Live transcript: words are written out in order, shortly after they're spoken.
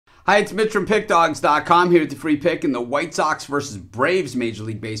Hi, it's Mitch from Pickdawgz.com here with the free pick in the White Sox versus Braves Major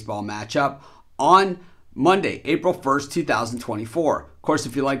League Baseball matchup on Monday, April 1st, 2024. Of course,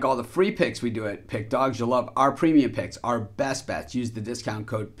 if you like all the free picks we do at Pickdawgz, you'll love our premium picks, our best bets. Use the discount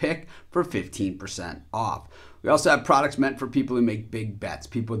code PICK for 15% off. We also have products meant for people who make big bets,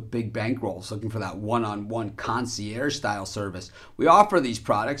 people with big bankrolls looking for that one-on-one concierge style service. We offer these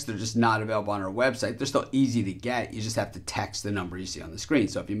products. They're just not available on our website. They're still easy to get. You just have to text the number you see on the screen.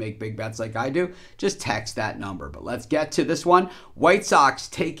 So if you make big bets like I do, just text that number. But let's get to this one. White Sox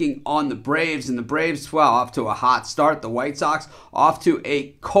taking on the Braves, and the Braves, well, off to a hot start. The White Sox off to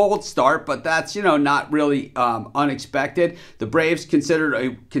a cold start, but that's, not really unexpected. The Braves considered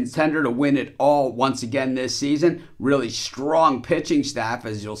a contender to win it all once again this season. Really strong pitching staff,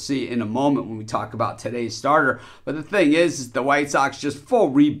 as you'll see in a moment when we talk about today's starter. But the thing is the White Sox just full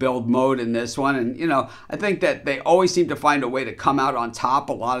rebuild mode in this one. And, I think that they always seem to find a way to come out on top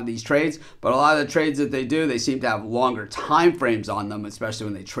a lot of these trades. But a lot of the trades that they do, they seem to have longer time frames on them, especially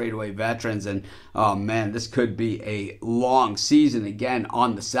when they trade away veterans. And, oh, man, this could be a long season again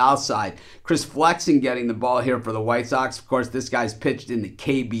on the South side. Chris Flexen getting the ball here for the White Sox. Of course, this guy's pitched in the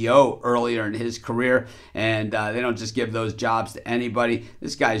KBO earlier in his career, and they don't just give those jobs to anybody.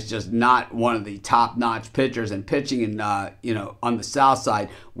 This guy's just not one of the top-notch pitchers, and pitching in, on the South side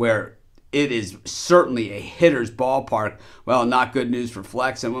where it is certainly a hitter's ballpark. Well, not good news for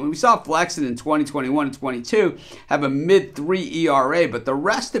Flexen. When we saw Flexen in 2021 and 22 have a mid-3 ERA, but the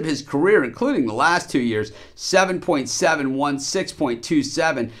rest of his career, including the last 2 years, 7.71,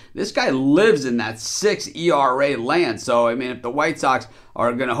 6.27. This guy lives in that 6 ERA land. So, if the White Sox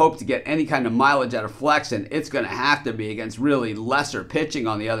are going to hope to get any kind of mileage out of Flexen, it's going to have to be against really lesser pitching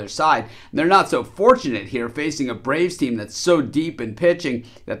on the other side. And they're not so fortunate here facing a Braves team that's so deep in pitching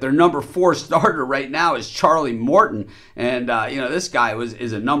that their number 4 starter right now is Charlie Morton. And, this guy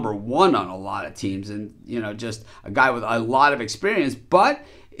is a number 1 on a lot of teams, and, just a guy with a lot of experience. But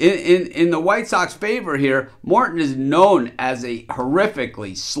in the White Sox favor here, Morton is known as a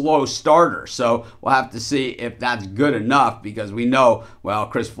horrifically slow starter. So we'll have to see if that's good enough, because we know, well,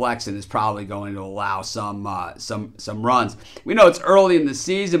 Chris Flexen is probably going to allow some runs. We know it's early in the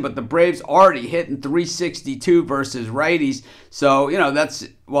season, but the Braves already hitting 362 versus righties. So,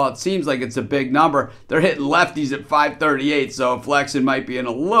 while it seems like it's a big number, they're hitting lefties at 538, so Flexen might be in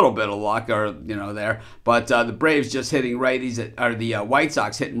a little bit of luck, or there. But the Braves just hitting righties the White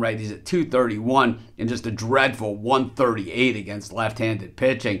Sox hitting righties at 231, and just a dreadful 138 against left-handed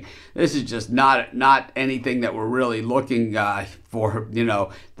pitching. This is just not anything that we're really looking for,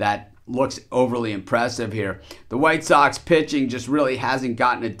 that looks overly impressive here. The White Sox pitching just really hasn't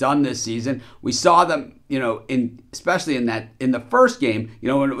gotten it done this season. We saw them, especially in the first game,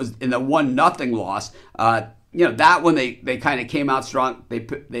 when it was in the 1-0 loss. That one they kind of came out strong. They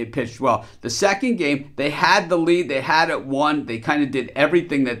pitched well. The second game, they had the lead. They had it won. They kind of did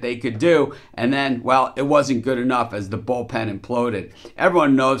everything that they could do. And then, well, it wasn't good enough as the bullpen imploded.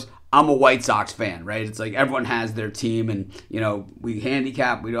 Everyone knows I'm a White Sox fan, right? It's like everyone has their team, and, we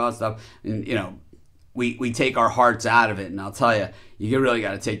handicap, we do all that stuff, and, we take our hearts out of it. And I'll tell you, you really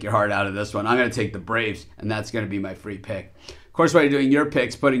got to take your heart out of this one. I'm going to take the Braves, and that's going to be my free pick. Of course, while you're doing your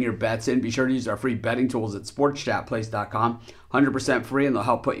picks, putting your bets in, be sure to use our free betting tools at sportschatplace.com. 100% free, and they'll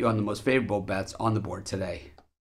help put you on the most favorable bets on the board today.